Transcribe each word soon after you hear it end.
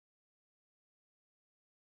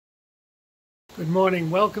Good morning.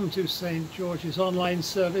 Welcome to St. George's online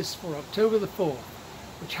service for October the 4th,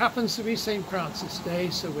 which happens to be St. Francis Day,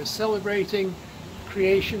 so we're celebrating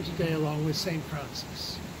creation today along with St.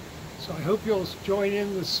 Francis. So I hope you'll join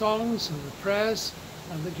in with songs and the prayers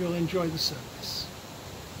and that you'll enjoy the service.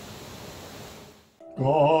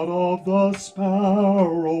 God of the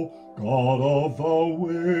sparrow, God of the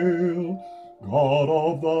whale, God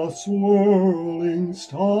of the swirling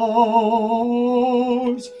stars,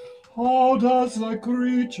 how does the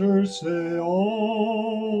creature say,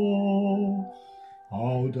 oh?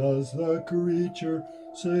 How does the creature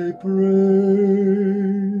say praise?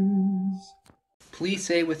 Please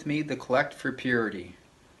say with me the collect for purity.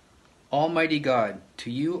 Almighty God, to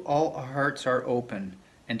you all our hearts are open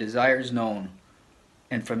and desires known,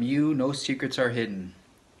 and from you no secrets are hidden.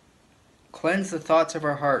 Cleanse the thoughts of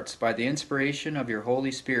our hearts by the inspiration of your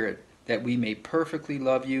Holy Spirit, that we may perfectly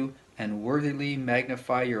love you and worthily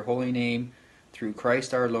magnify your holy name through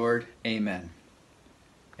Christ our Lord. Amen.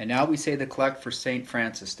 And now we say the collect for St.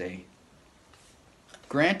 Francis Day.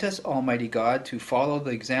 Grant us, Almighty God, to follow the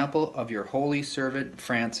example of your holy servant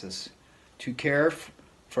Francis, to care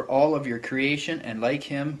for all of your creation, and like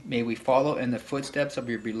him, may we follow in the footsteps of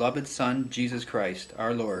your beloved Son, Jesus Christ,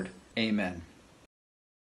 our Lord. Amen.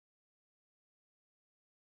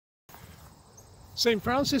 St.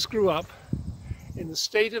 Francis grew up in the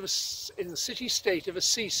city-state of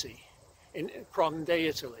Assisi in Provence,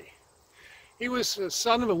 Italy. He was the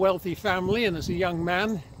son of a wealthy family, and as a young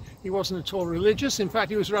man, he wasn't at all religious. In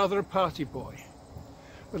fact, he was rather a party boy.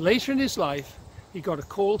 But later in his life, he got a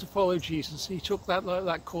call to follow Jesus. He took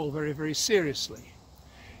that call very, very seriously.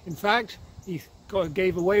 In fact, he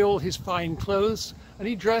gave away all his fine clothes, and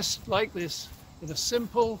he dressed like this in a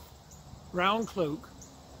simple brown cloak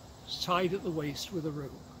tied at the waist with a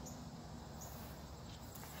rope.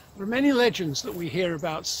 There are many legends that we hear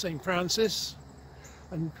about St. Francis,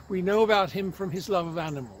 and we know about him from his love of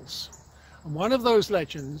animals. And one of those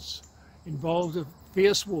legends involved a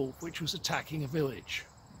fierce wolf which was attacking a village.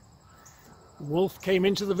 The wolf came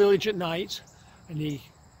into the village at night and he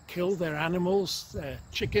killed their animals, their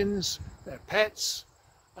chickens, their pets,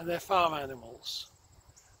 and their farm animals.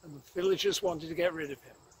 And the villagers wanted to get rid of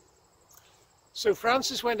him. So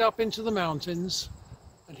Francis went up into the mountains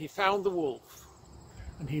and he found the wolf.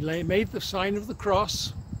 And he made the sign of the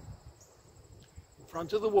cross in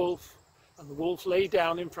front of the wolf, and the wolf lay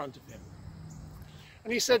down in front of him.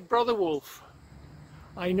 And he said, "Brother Wolf,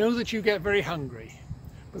 I know that you get very hungry,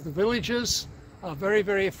 but the villagers are very,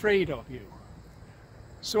 very afraid of you.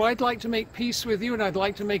 So I'd like to make peace with you, and I'd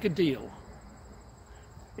like to make a deal.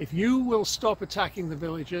 If you will stop attacking the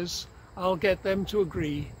villagers, I'll get them to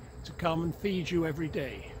agree to come and feed you every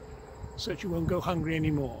day, so that you won't go hungry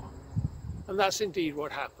anymore." And that's indeed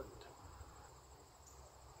what happened.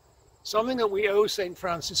 Something that we owe St.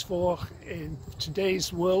 Francis for in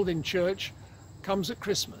today's world in church comes at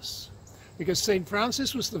Christmas, because St.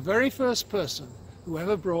 Francis was the very first person who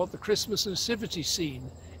ever brought the Christmas nativity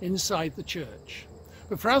scene inside the church.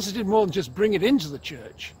 But Francis did more than just bring it into the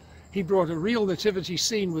church. He brought a real nativity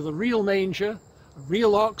scene with a real manger, a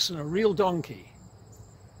real ox and a real donkey.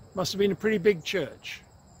 Must have been a pretty big church.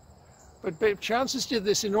 But Francis did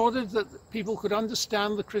this in order that people could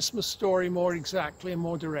understand the Christmas story more exactly and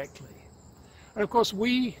more directly. And of course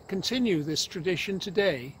we continue this tradition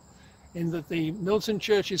today in that the Milton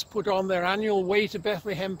churches put on their annual Way to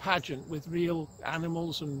Bethlehem pageant with real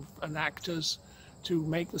animals and actors to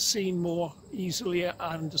make the scene more easily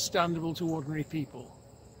understandable to ordinary people.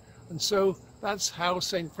 And so that's how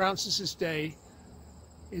St. Francis's Day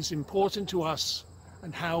is important to us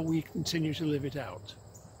and how we continue to live it out.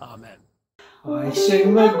 Amen. I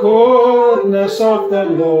sing the goodness of the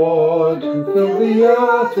Lord, who filled the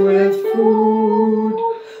earth with food,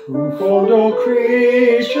 who formed all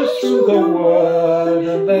creatures through the word,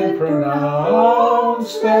 and then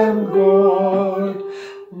pronounced them good.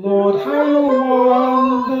 Lord, how your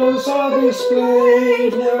wonders are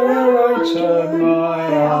displayed where'er I turn my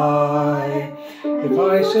eye. If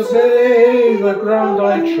I survey the ground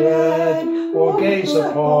I tread, or gaze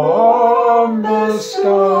upon the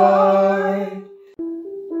sky,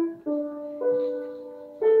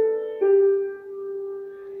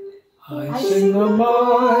 I sing the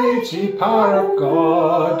mighty power of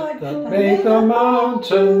God that made the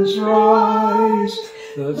mountains rise,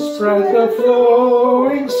 that spread the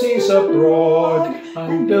flowing seas abroad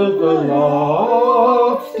and built the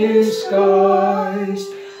lofty skies.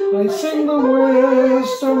 I sing the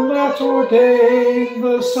wisdom that ordained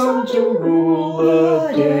the sun to rule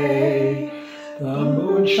the day. The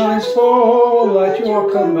moon shines full at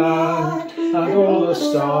your command, and all the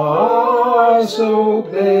stars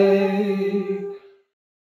obey.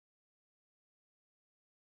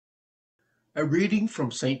 A reading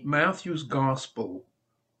from St. Matthew's Gospel,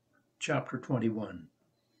 chapter 21.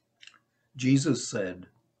 Jesus said,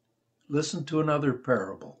 "Listen to another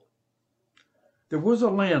parable. There was a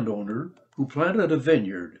landowner who planted a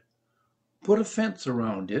vineyard, put a fence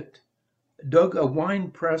around it, dug a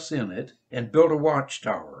wine press in it, and built a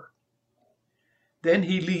watchtower. Then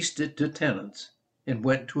he leased it to tenants and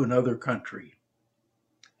went to another country.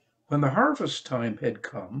 When the harvest time had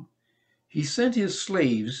come, he sent his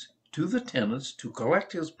slaves to the tenants to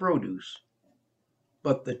collect his produce.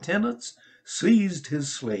 But the tenants seized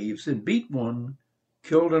his slaves and beat one,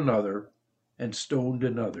 killed another, and stoned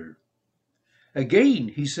another. Again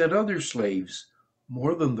he sent other slaves,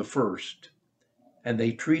 more than the first, and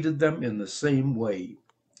they treated them in the same way.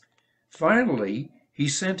 Finally, he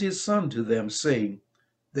sent his son to them, saying,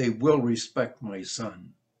 'They will respect my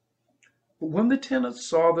son.' But when the tenants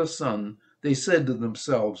saw the son, they said to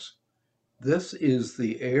themselves, 'This is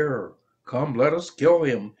the heir. Come, let us kill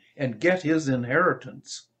him and get his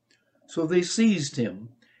inheritance.' So they seized him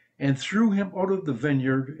and threw him out of the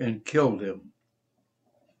vineyard and killed him.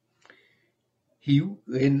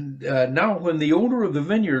 Now when the owner of the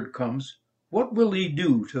vineyard comes, what will he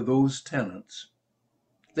do to those tenants?"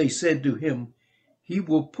 They said to him, "He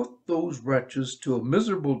will put those wretches to a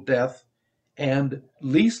miserable death and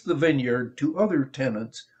lease the vineyard to other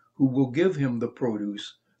tenants who will give him the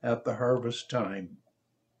produce at the harvest time."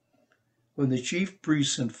 When the chief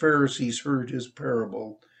priests and Pharisees heard his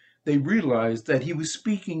parable, they realized that he was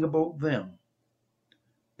speaking about them.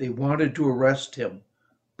 They wanted to arrest him,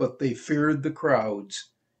 but they feared the crowds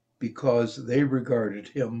because they regarded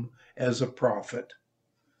him as a prophet.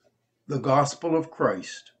 The Gospel of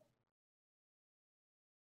Christ.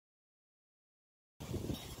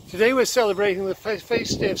 Today we're celebrating the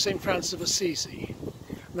feast day of St. Francis of Assisi.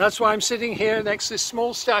 And that's why I'm sitting here next to this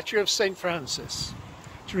small statue of St. Francis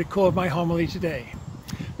to record my homily today.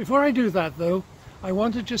 Before I do that though, I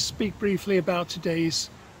want to just speak briefly about today's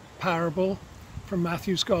parable from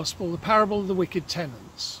Matthew's Gospel, the parable of the wicked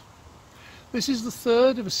tenants. This is the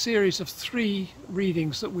third of a series of 3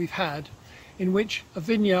 readings that we've had in which a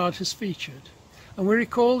vineyard has featured. And we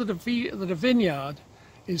recall that a vineyard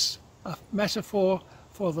is a metaphor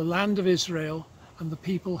for the land of Israel and the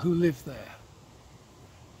people who live there.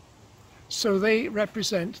 So they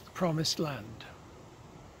represent the promised land.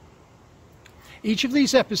 Each of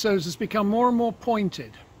these episodes has become more and more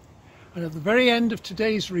pointed, and at the very end of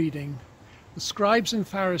today's reading, the scribes and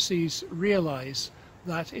Pharisees realize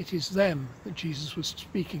that it is them that Jesus was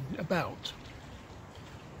speaking about.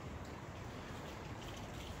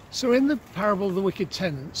 So in the parable of the wicked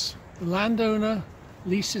tenants, the landowner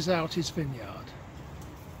leases out his vineyard.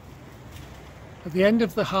 At the end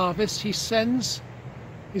of the harvest, he sends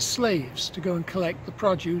his slaves to go and collect the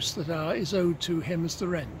produce that is owed to him as the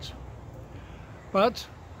rent. But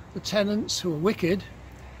the tenants, who are wicked,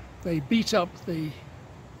 they beat up the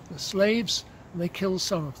slaves and they kill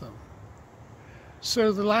some of them.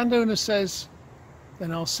 So the landowner says,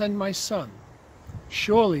 "Then I'll send my son.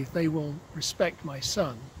 Surely they will respect my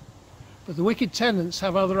son." But the wicked tenants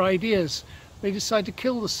have other ideas. They decide to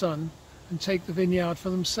kill the son and take the vineyard for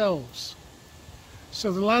themselves.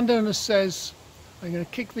 So the landowner says, "I'm going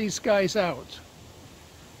to kick these guys out.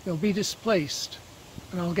 They'll be displaced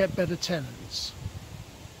and I'll get better tenants."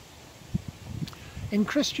 In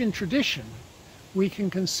Christian tradition, we can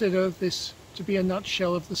consider this to be a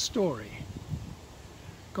nutshell of the story.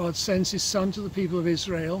 God sends his son to the people of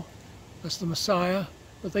Israel as the Messiah,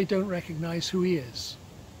 but they don't recognize who he is.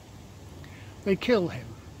 They kill him.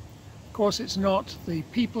 Of course, it's not the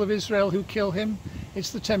people of Israel who kill him,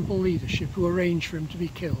 it's the temple leadership who arrange for him to be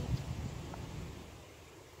killed.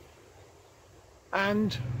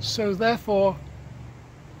 And so therefore,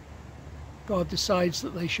 God decides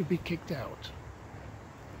that they should be kicked out.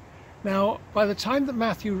 Now, by the time that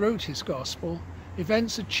Matthew wrote his Gospel,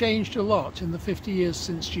 events had changed a lot in the 50 years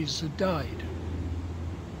since Jesus had died.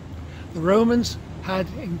 The Romans had,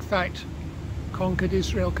 in fact, conquered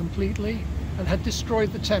Israel completely and had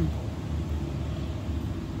destroyed the temple.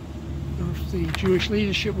 The Jewish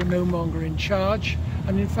leadership were no longer in charge,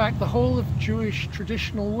 and in fact the whole of Jewish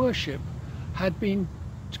traditional worship had been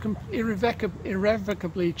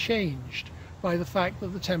irrevocably changed by the fact that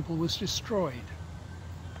the temple was destroyed.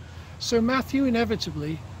 So Matthew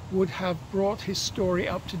inevitably would have brought his story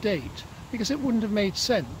up to date, because it wouldn't have made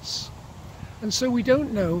sense. And so we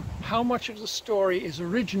don't know how much of the story is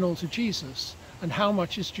original to Jesus and how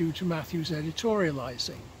much is due to Matthew's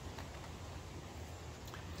editorializing.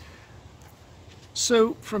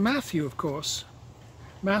 So for Matthew, of course,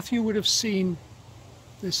 Matthew would have seen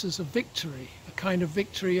this as a victory, a kind of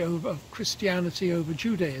victory of Christianity over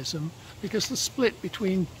Judaism, because the split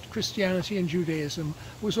between Christianity and Judaism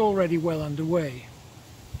was already well underway.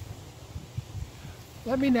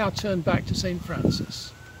 Let me now turn back to St.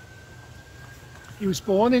 Francis. He was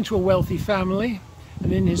born into a wealthy family,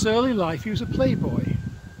 and in his early life he was a playboy.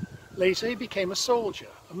 Later he became a soldier,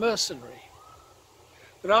 a mercenary.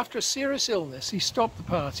 But after a serious illness he stopped the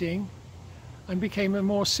partying and became a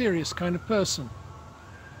more serious kind of person.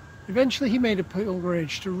 Eventually he made a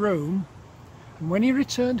pilgrimage to Rome, and when he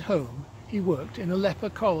returned home he worked in a leper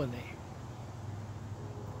colony.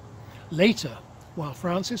 Later, while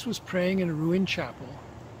Francis was praying in a ruined chapel,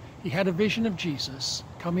 he had a vision of Jesus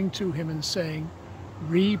coming to him and saying,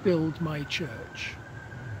 "Rebuild my church."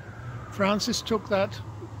 Francis took that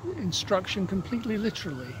instruction completely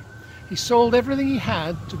literally. He sold everything he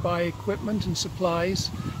had to buy equipment and supplies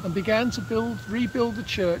and began to rebuild the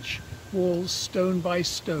church walls stone by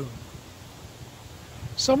stone.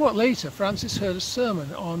 Somewhat later, Francis heard a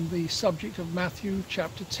sermon on the subject of Matthew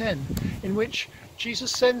chapter 10, in which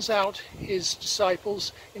Jesus sends out his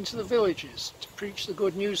disciples into the villages to preach the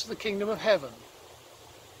good news of the kingdom of heaven.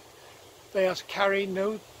 They are to carry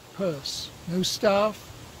no purse, no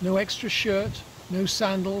staff, no extra shirt, no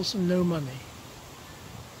sandals, and no money.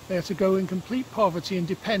 They are to go in complete poverty and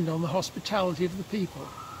depend on the hospitality of the people.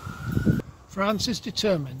 Francis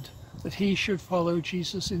determined that he should follow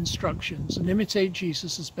Jesus' instructions and imitate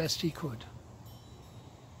Jesus as best he could.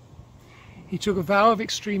 He took a vow of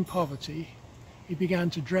extreme poverty. He began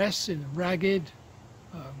to dress in a ragged,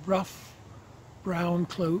 rough brown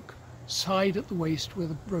cloak, tied at the waist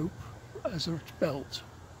with a rope as a belt.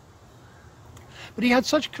 But he had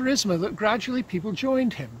such charisma that gradually people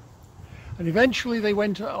joined him, and eventually they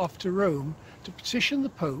went off to Rome to petition the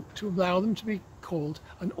Pope to allow them to be called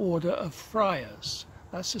an order of friars.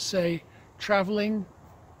 That's to say, traveling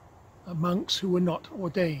monks who were not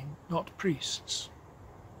ordained, not priests.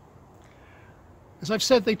 As I've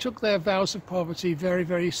said, they took their vows of poverty very,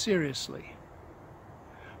 very seriously.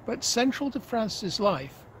 But central to Francis'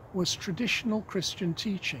 life was traditional Christian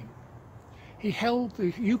teaching. He held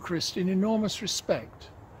the Eucharist in enormous respect,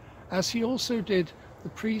 as he also did the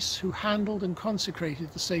priests who handled and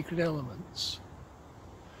consecrated the sacred elements.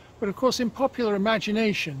 But of course, in popular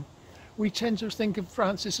imagination, we tend to think of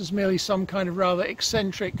Francis as merely some kind of rather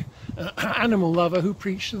eccentric animal lover who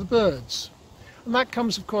preached to the birds. And that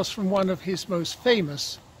comes, of course, from one of his most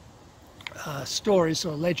famous stories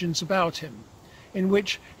or legends about him, in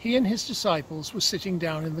which he and his disciples were sitting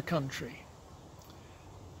down in the country.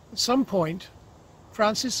 At some point,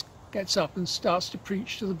 Francis gets up and starts to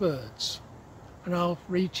preach to the birds, and I'll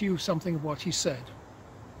read to you something of what he said.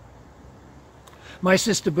 "My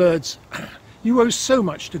sister birds, you owe so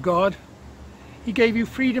much to God. He gave you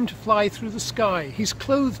freedom to fly through the sky. He's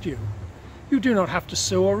clothed you. You do not have to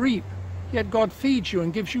sow or reap, yet God feeds you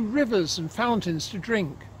and gives you rivers and fountains to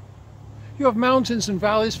drink. You have mountains and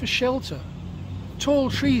valleys for shelter, tall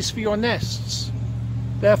trees for your nests.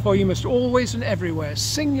 Therefore you must always and everywhere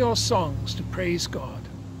sing your songs to praise God."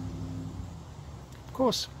 Of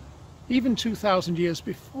course, even 2,000 years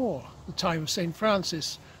before the time of St.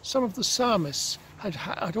 Francis, some of the psalmists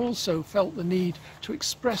had also felt the need to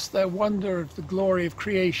express their wonder of the glory of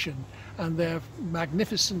creation and their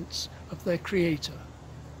magnificence of their Creator.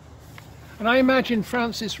 And I imagine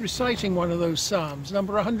Francis reciting one of those psalms,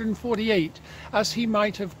 number 148, as he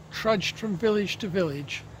might have trudged from village to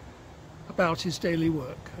village about his daily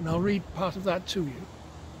work. And I'll read part of that to you.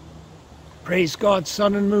 "Praise God,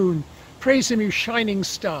 sun and moon. Praise him, you shining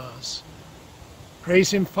stars.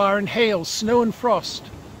 Praise him, fire and hail, snow and frost.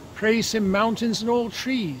 Praise him, mountains and all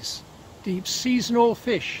trees, deep seas and all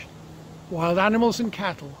fish, wild animals and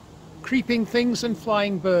cattle, creeping things and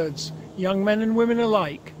flying birds, young men and women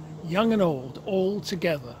alike, young and old, all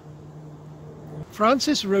together."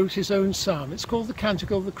 Francis wrote his own psalm. It's called the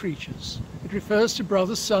Canticle of the Creatures. It refers to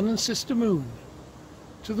brother sun and sister moon,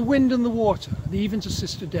 to the wind and the water, and even to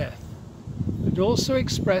sister death. It also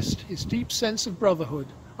expressed his deep sense of brotherhood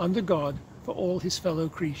under God for all his fellow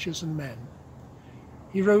creatures and men.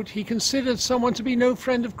 He wrote, he considered someone to be no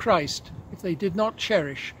friend of Christ if they did not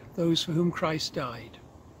cherish those for whom Christ died.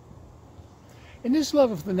 In his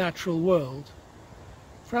love of the natural world,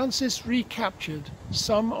 Francis recaptured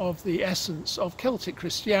some of the essence of Celtic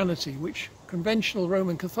Christianity, which conventional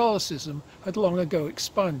Roman Catholicism had long ago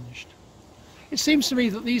expunged. It seems to me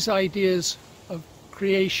that these ideas of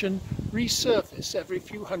creation resurface every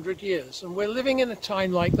few hundred years, and we're living in a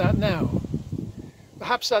time like that now.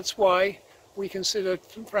 Perhaps that's why we consider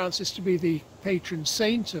Francis to be the patron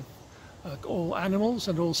saint of all animals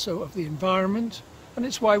and also of the environment, and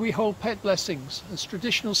it's why we hold pet blessings as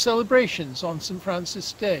traditional celebrations on St.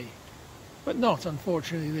 Francis Day, but not,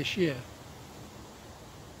 unfortunately, this year.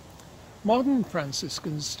 Modern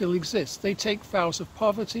Franciscans still exist. They take vows of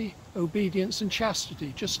poverty, obedience and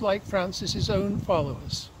chastity, just like Francis's own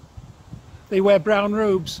followers. They wear brown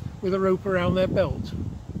robes with a rope around their belt.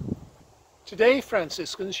 Today,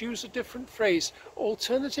 Franciscans use a different phrase,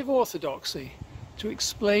 alternative orthodoxy, to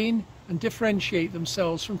explain and differentiate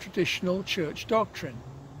themselves from traditional church doctrine.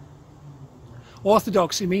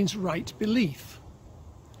 Orthodoxy means right belief.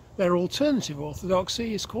 Their alternative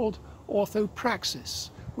orthodoxy is called orthopraxis,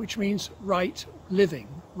 which means right living,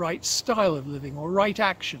 right style of living, or right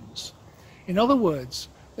actions. In other words,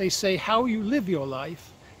 they say how you live your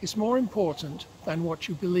life is more important than what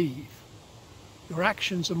you believe. Your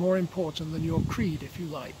actions are more important than your creed, if you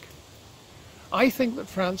like. I think that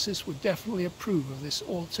Francis would definitely approve of this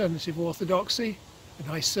alternative orthodoxy, and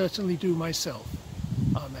I certainly do myself.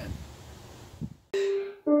 Amen.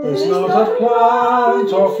 There's not a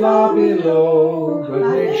plant or flower below, but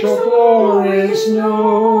nature's glory is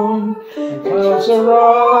known. And clouds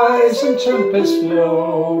arise and tempests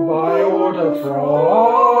blow by order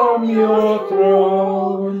from your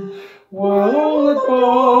throne. While all that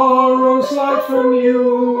borrows light from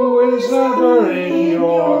you is ever in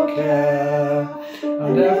your care.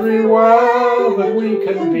 And everywhere that we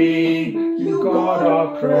can be, you God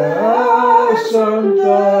are present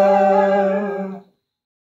there.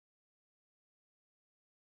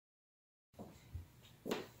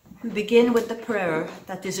 We begin with the prayer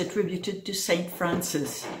that is attributed to Saint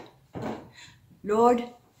Francis. Lord,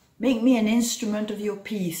 make me an instrument of your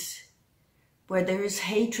peace. Where there is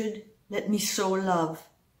hatred, let me sow love.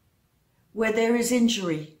 Where there is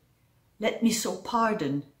injury, let me sow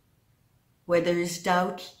pardon. Where there is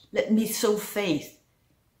doubt, let me sow faith.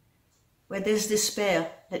 Where there's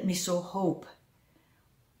despair, let me sow hope.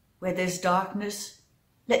 Where there's darkness,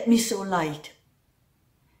 let me sow light.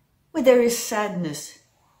 Where there is sadness,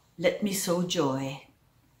 let me sow joy.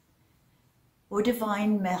 O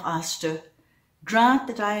divine Master, grant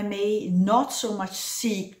that I may not so much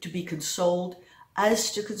seek to be consoled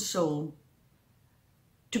as to console,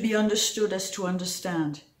 to be understood as to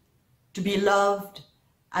understand, to be loved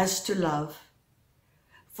as to love.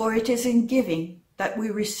 For it is in giving that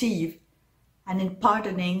we receive, and in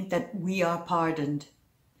pardoning that we are pardoned.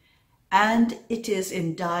 And it is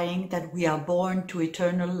in dying that we are born to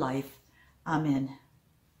eternal life. Amen.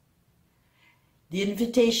 The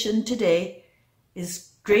invitation today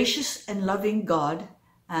is gracious and loving God,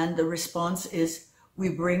 and the response is, we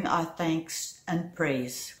bring our thanks and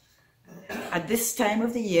praise. At this time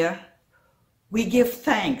of the year, we give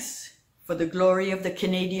thanks for the glory of the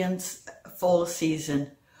Canadian fall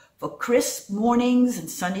season, for crisp mornings and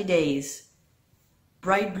sunny days,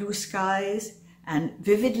 bright blue skies and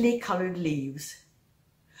vividly colored leaves.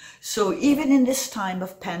 So even in this time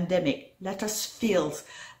of pandemic, let us feel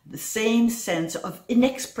the same sense of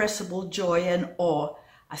inexpressible joy and awe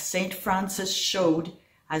as St. Francis showed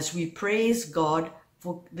as we praise God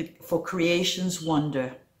for creation's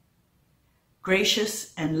wonder.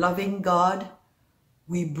 Gracious and loving God,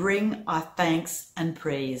 we bring our thanks and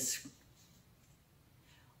praise.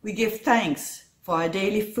 We give thanks for our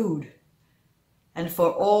daily food and for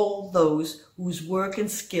all those whose work and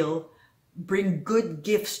skill bring good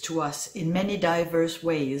gifts to us in many diverse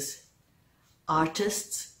ways.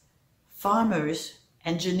 Artists, farmers,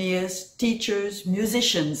 engineers, teachers,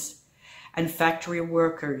 musicians, and factory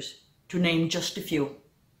workers, to name just a few.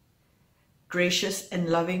 Gracious and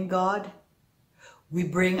loving God, we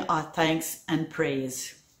bring our thanks and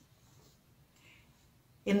praise.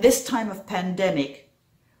 In this time of pandemic,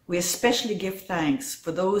 we especially give thanks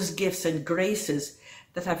for those gifts and graces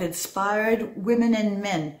that have inspired women and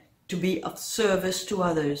men to be of service to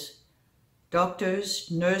others.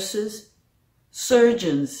 Doctors, nurses,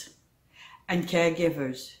 surgeons, and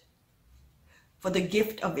caregivers. For the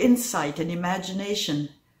gift of insight and imagination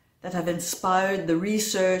that have inspired the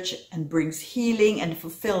research and brings healing and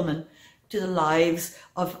fulfillment to the lives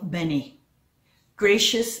of many.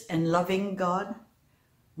 Gracious and loving God,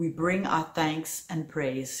 we bring our thanks and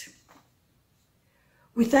praise.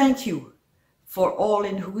 We thank you for all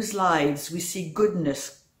in whose lives we see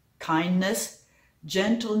goodness, kindness,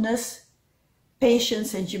 gentleness,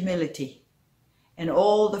 patience and humility, and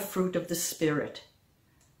all the fruit of the Spirit.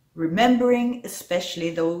 Remembering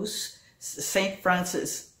especially those St.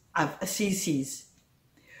 Francis of Assisi,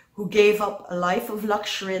 who gave up a life of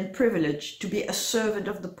luxury and privilege to be a servant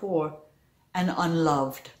of the poor and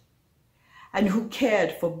unloved, and who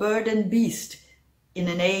cared for bird and beast in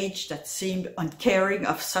an age that seemed uncaring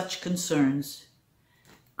of such concerns.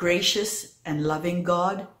 Gracious and loving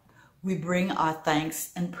God, we bring our thanks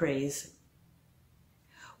and praise.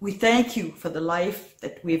 We thank you for the life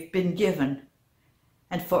that we've been given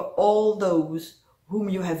and for all those whom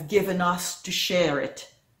you have given us to share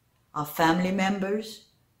it, our family members,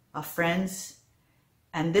 our friends,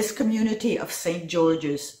 and this community of St.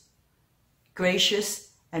 George's.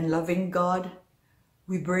 Gracious and loving God,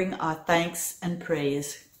 we bring our thanks and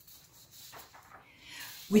praise.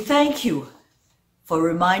 We thank you for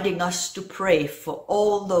reminding us to pray for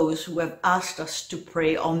all those who have asked us to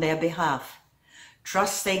pray on their behalf,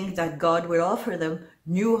 trusting that God will offer them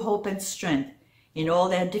new hope and strength in all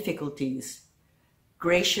their difficulties.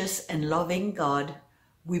 Gracious and loving God,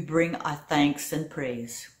 we bring our thanks and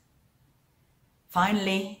praise.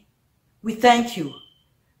 Finally, we thank you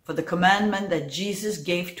for the commandment that Jesus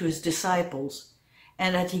gave to his disciples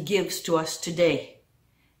and that he gives to us today,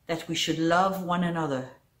 that we should love one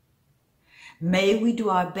another. May we do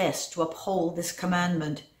our best to uphold this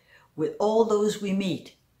commandment with all those we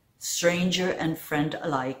meet, stranger and friend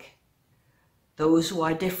alike, those who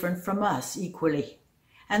are different from us equally,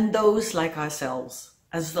 and those like ourselves,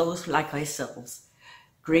 as those like ourselves.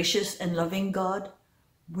 Gracious and loving God,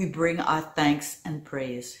 we bring our thanks and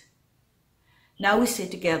praise. Now we say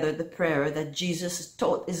together the prayer that Jesus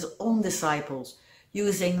taught his own disciples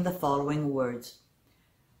using the following words.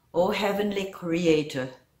 O heavenly Creator,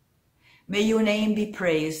 may your name be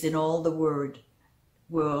praised in all the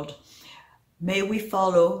world. May we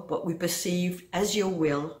follow what we perceive as your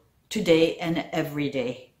will today and every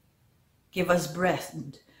day. Give us breath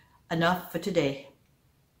enough for today.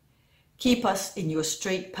 Keep us in your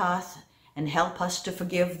straight path and help us to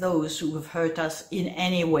forgive those who have hurt us in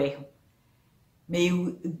any way. May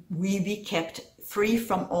we be kept free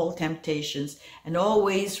from all temptations and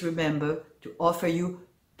always remember to offer you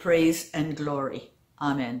praise and glory.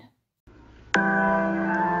 Amen.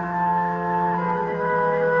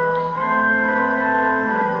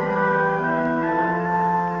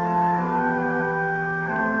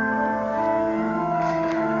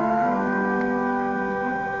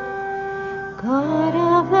 God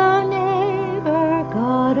of the neighbor,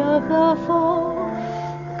 God of the foe,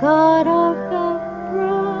 God of the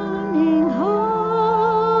running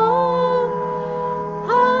home,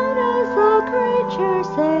 how does the creature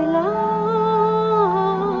say love?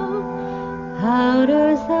 How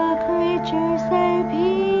does the creature say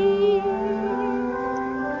peace?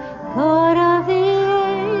 God of the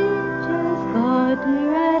ages, God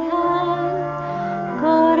near at hand,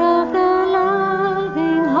 God of the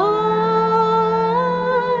loving heart,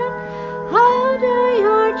 how do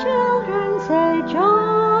your children say joy?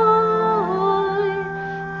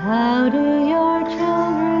 How do your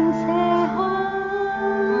children say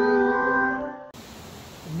home?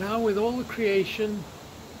 And now with all the creation,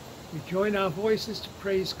 we join our voices to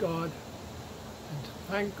praise God and to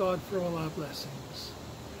thank God for all our blessings.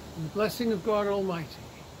 And the blessing of God Almighty,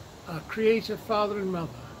 our Creator, Father and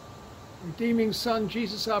Mother, redeeming Son,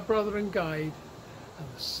 Jesus our brother and guide, and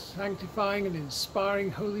the sanctifying and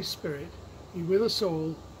inspiring Holy Spirit be with us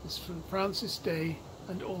all this St. Francis Day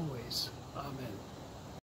and always. Amen.